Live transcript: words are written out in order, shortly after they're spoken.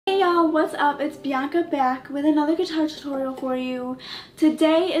y'all, what's up? It's Bianca back with another guitar tutorial for you.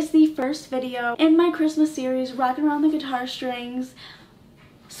 Today is the first video in my Christmas series, Rockin' Around the Guitar Strings,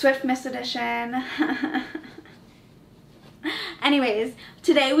 Swiftmas edition. Anyways,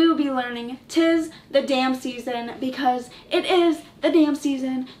 today we will be learning "'Tis the Damn Season" because it is the damn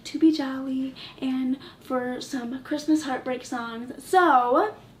season to be jolly and for some Christmas heartbreak songs.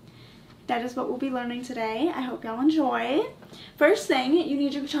 So that is what we'll be learning today. I hope y'all enjoy. First thing, you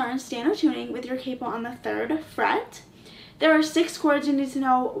need your guitar in standard tuning with your capo on the 3rd fret. There are 6 chords you need to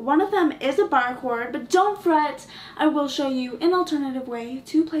know. One of them is a bar chord, but don't fret. I will show you an alternative way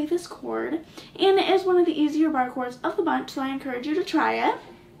to play this chord. And it is one of the easier bar chords of the bunch, so I encourage you to try it.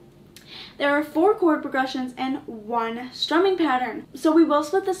 There are 4 chord progressions and 1 strumming pattern. So we will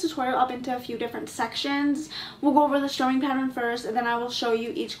split this tutorial up into a few different sections. We'll go over the strumming pattern first, and then I will show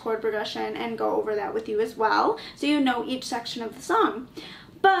you each chord progression and go over that with you as well, so you know each section of the song.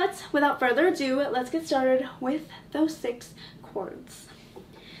 But without further ado, let's get started with those 6 chords.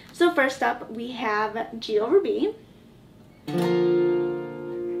 So first up, we have G over B.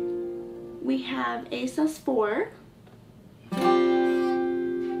 We have A sus4.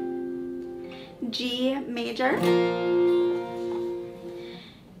 G major,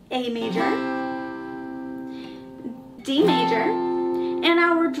 A major, D major, and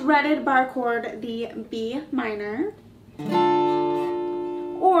our dreaded bar chord, the B minor.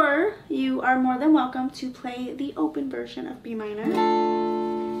 Or you are more than welcome to play the open version of B minor.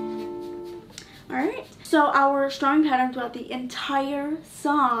 Alright, so our strumming pattern throughout the entire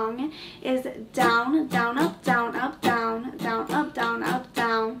song is down, down, up, down, up, down, down, up, down, up,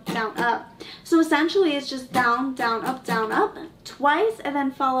 down, down, up. So essentially it's just down, down, up, twice, and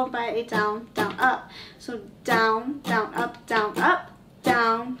then followed by a down, down, up. So down, down, up, down, down,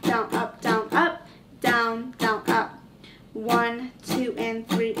 down, up, down, down, down, up. 1, 2, and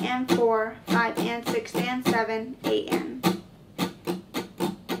 3, and 4, 5, and 6, and 7, 8, and.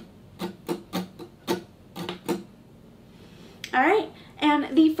 Alright,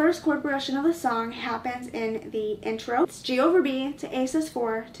 and the first chord progression of the song happens in the intro. It's G over B to A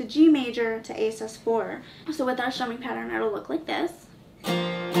sus4 to G major to A sus4. So with our strumming pattern, it'll look like this.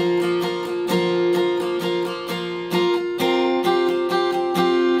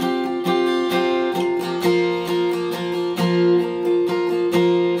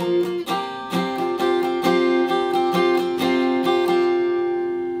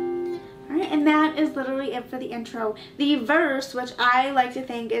 For the intro. The verse, which I like to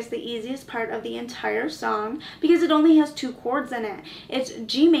think is the easiest part of the entire song because it only has 2 chords in it. It's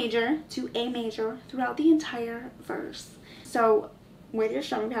G major to A major throughout the entire verse. So with your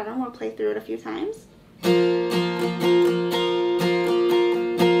strumming pattern, we'll play through it a few times.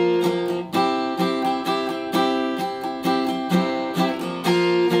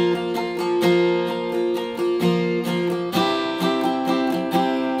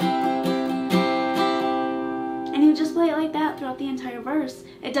 The entire verse.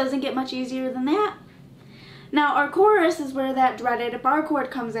 It doesn't get much easier than that. Now our chorus is where that dreaded bar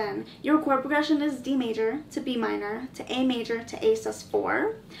chord comes in. Your chord progression is D major to B minor to A major to A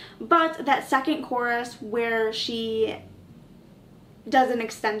sus4, but that second chorus where she does an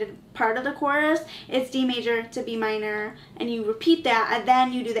extended part of the chorus, it's D major to B minor, and you repeat that, and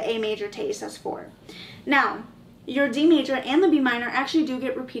then you do the A major to A sus4. Now your D major and the B minor actually do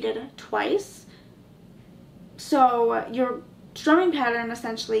get repeated twice, so your strumming pattern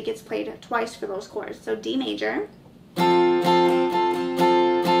essentially gets played twice for those chords. So D major, again,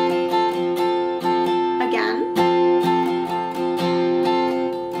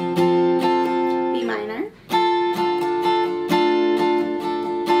 B minor,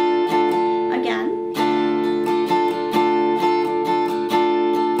 again,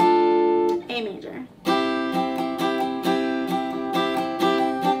 A major,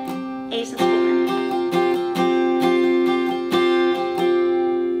 A sus4.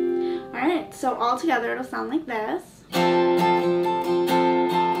 So all together it'll sound like this.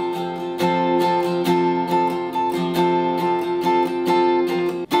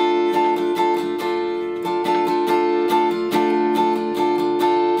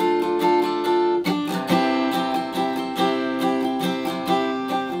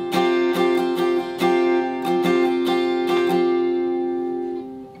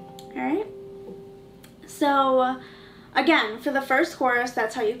 Alright. So again, for the first chorus,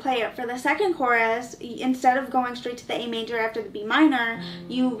 that's how you play it. For the second chorus, instead of going straight to the A major after the B minor,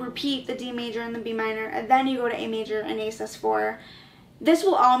 you repeat the D major and the B minor, and then you go to A major and A sus4. This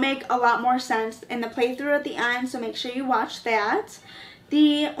will all make a lot more sense in the playthrough at the end, so make sure you watch that.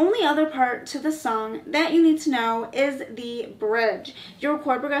 The only other part to the song that you need to know is the bridge. Your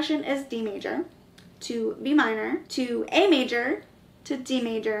chord progression is D major to B minor to A major to D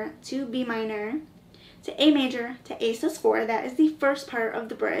major to B minor to A major to A sus4. That is the first part of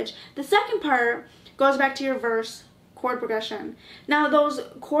the bridge. The second part goes back to your verse chord progression. Now those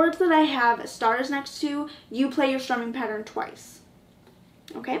chords that I have stars next to, you play your strumming pattern twice.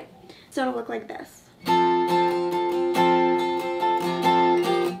 Okay? So it'll look like this.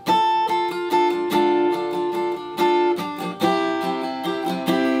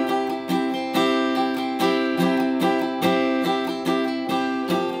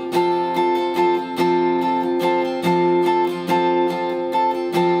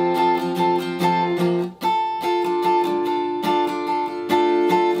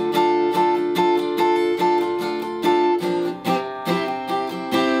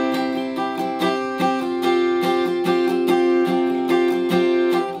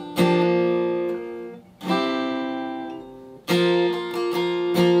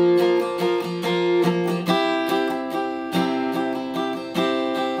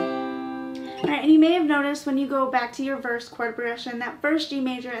 When you go back to your verse chord progression, that first G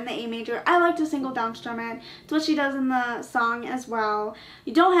major and the A major, I like to single down strum it. It's what she does in the song as well.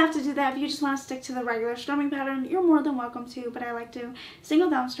 You don't have to do that. If you just want to stick to the regular strumming pattern, you're more than welcome to, but I like to single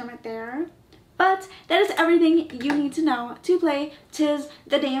down strum it there. But that is everything you need to know to play "'Tis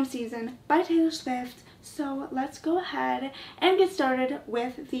the Damn Season" by Taylor Swift. So let's go ahead and get started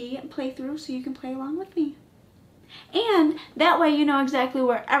with the playthrough so you can play along with me. And that way you know exactly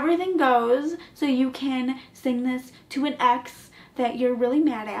where everything goes, so you can sing this to an ex that you're really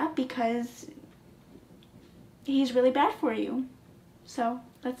mad at because he's really bad for you. So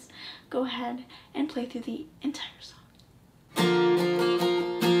let's go ahead and play through the entire song.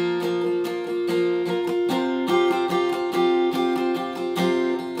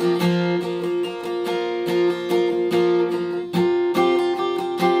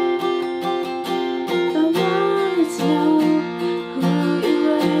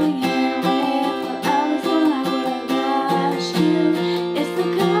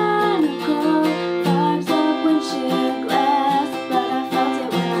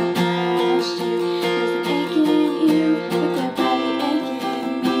 Body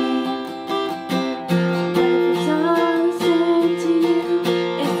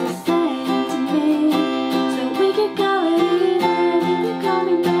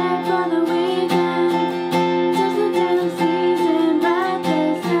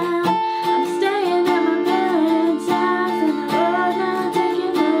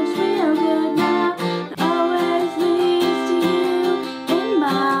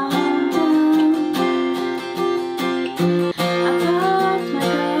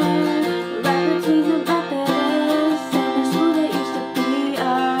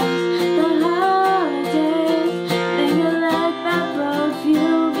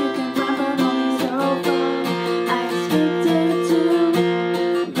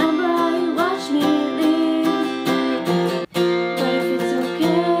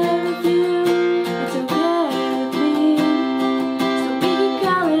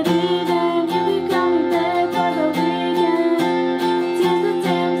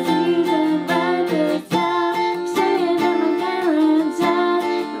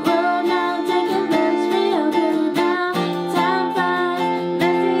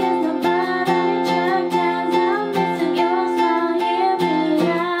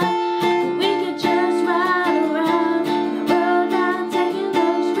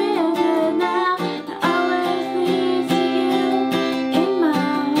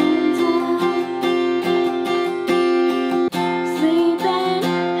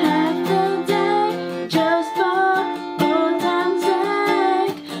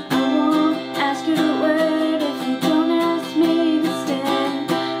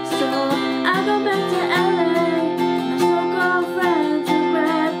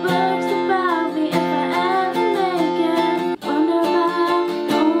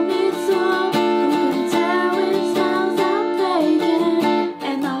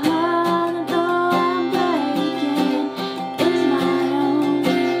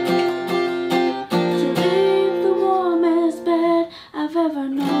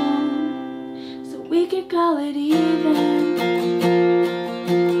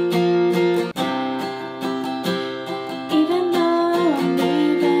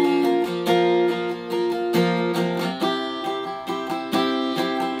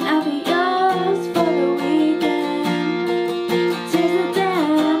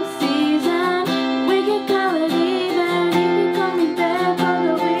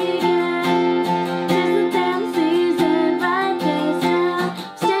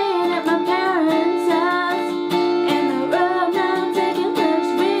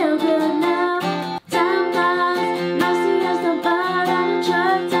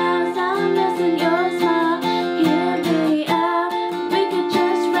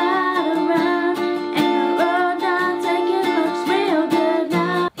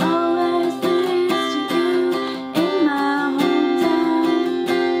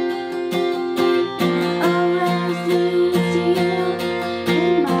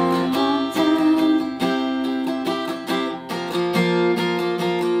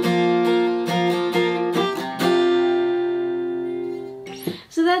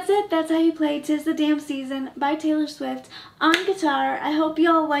it. That's how you play "'Tis the Damn Season" by Taylor Swift on guitar. I hope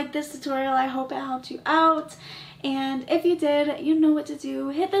you all liked this tutorial. I hope it helped you out. And if you did, you know what to do.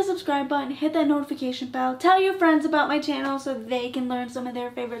 Hit the subscribe button, hit that notification bell, tell your friends about my channel so they can learn some of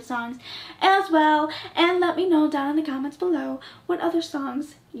their favorite songs as well. And let me know down in the comments below what other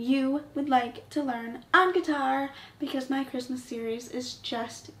songs you would like to learn on guitar, because my Christmas series is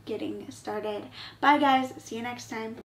just getting started. Bye guys, see you next time.